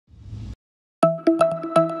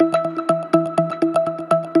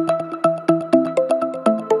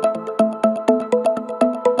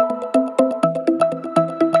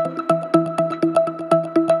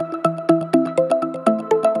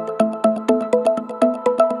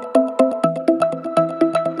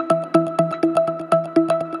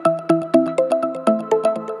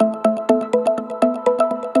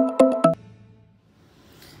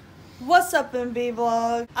up, M&B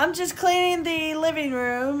Vlog? I'm just cleaning the living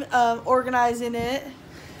room, organizing it.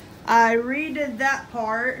 I redid that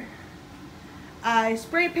part. I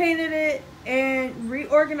spray painted it and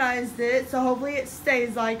reorganized it, so hopefully it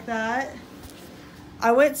stays like that.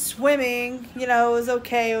 I went swimming, you know, it was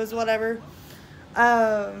okay, it was whatever.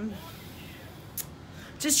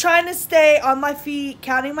 Just trying to stay on my feet,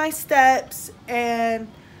 counting my steps, and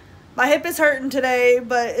my hip is hurting today,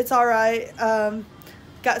 but it's alright.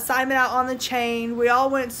 Got Simon out on the chain. We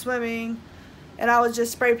all went swimming, and I was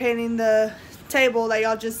just spray painting the table that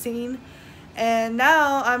y'all just seen. And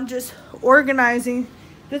now I'm just organizing.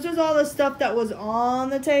 This was all the stuff that was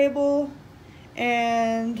on the table,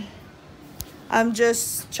 and I'm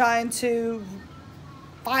just trying to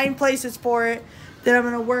find places for it. Then I'm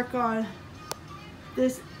gonna work on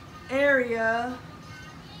this area.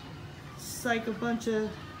 It's like a bunch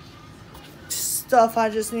of stuff I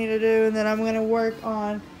just need to do, and then I'm gonna work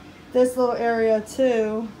on this little area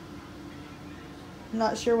too. I'm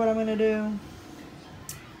not sure what I'm gonna do.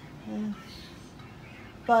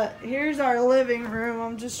 But here's our living room.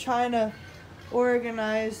 I'm just trying to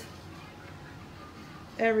organize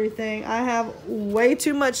everything. I have way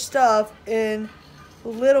too much stuff in a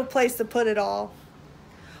little place to put it all.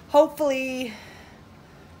 Hopefully,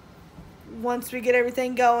 once we get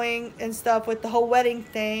everything going and stuff with the whole wedding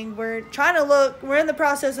thing, we're in the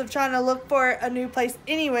process of trying to look for a new place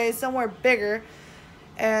anyway, somewhere bigger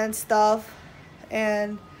and stuff.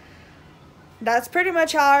 And that's pretty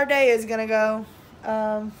much how our day is gonna go.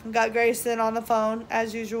 Got Grayson on the phone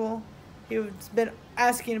as usual. He's been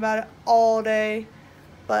asking about it all day,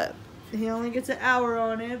 but he only gets an hour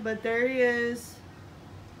on it. But there he is.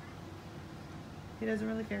 He doesn't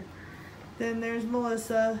really care. Then there's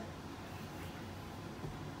Melissa.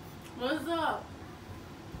 What's up?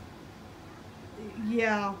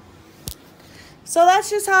 Yeah. So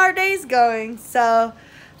that's just how our day's going. So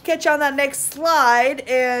catch you on that next slide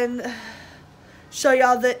and show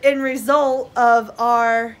y'all the end result of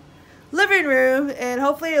our living room. And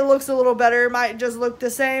hopefully it looks a little better. It might just look the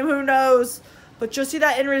same. Who knows? But you'll see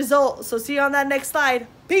that end result. So see you on that next slide.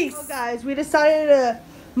 Peace. So guys, we decided to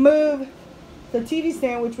move the TV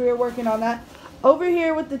stand, which we were working on that, over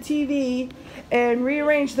here with the TV and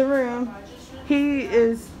rearrange the room. He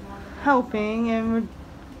is helping, and we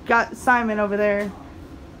got Simon over there.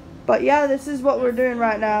 But yeah, this is what we're doing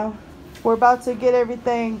right now. We're about to get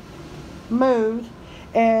everything moved,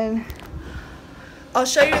 and I'll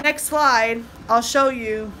show you the next slide. I'll show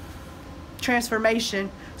you transformation,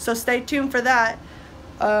 so stay tuned for that.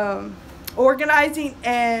 Organizing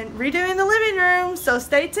and redoing the living room, so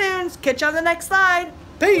stay tuned. Catch you on the next slide.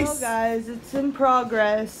 Peace. Well guys, it's in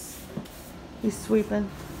progress. He's sweeping.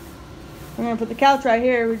 We're gonna put the couch right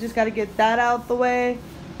here. We just got to get that out the way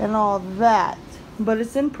and all that, but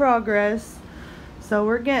it's in progress, so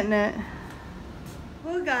we're getting it.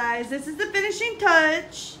 Well guys, this is the finishing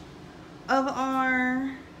touch of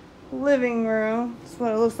our living room. That's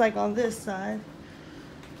what it looks like on this side.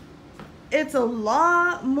 It's a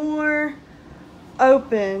lot more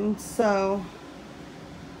open, so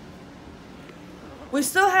we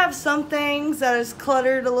still have some things that is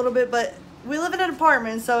cluttered a little bit, but we live in an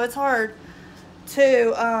apartment, so it's hard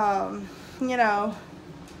to you know,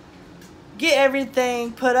 get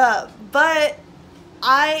everything put up. But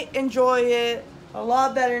I enjoy it a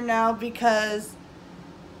lot better now because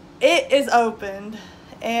it is opened,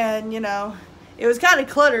 and you know, it was kind of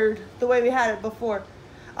cluttered the way we had it before.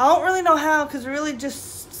 I don't really know how, because we really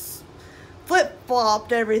just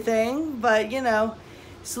flip-flopped everything, but you know,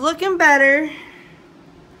 it's looking better.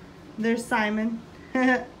 There's Simon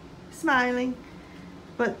smiling,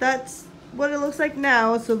 but that's what it looks like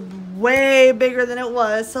now. It's way bigger than it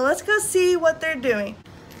was, so let's go see what they're doing.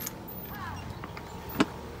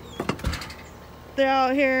 They're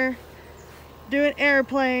out here doing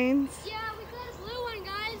airplanes. Yeah, we got a blue one,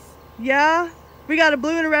 guys. Yeah, we got a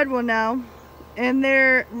blue and a red one now, and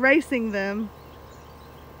they're racing them.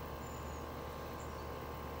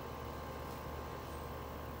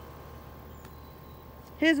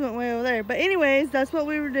 His went way over there. But anyways, that's what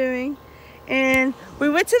we were doing. And we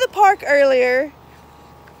went to the park earlier,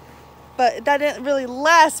 but that didn't really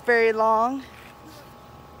last very long.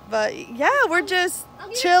 But yeah, we're just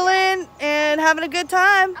chilling and having a good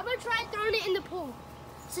time. I'm gonna try throwing it in the pool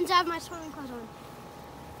since I have my swimming clothes on.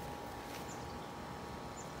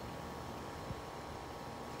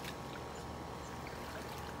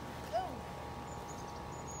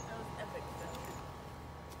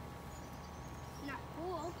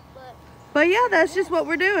 But yeah, that's just what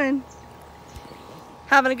we're doing.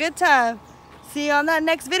 Having a good time. See you on that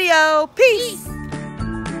next video. Peace.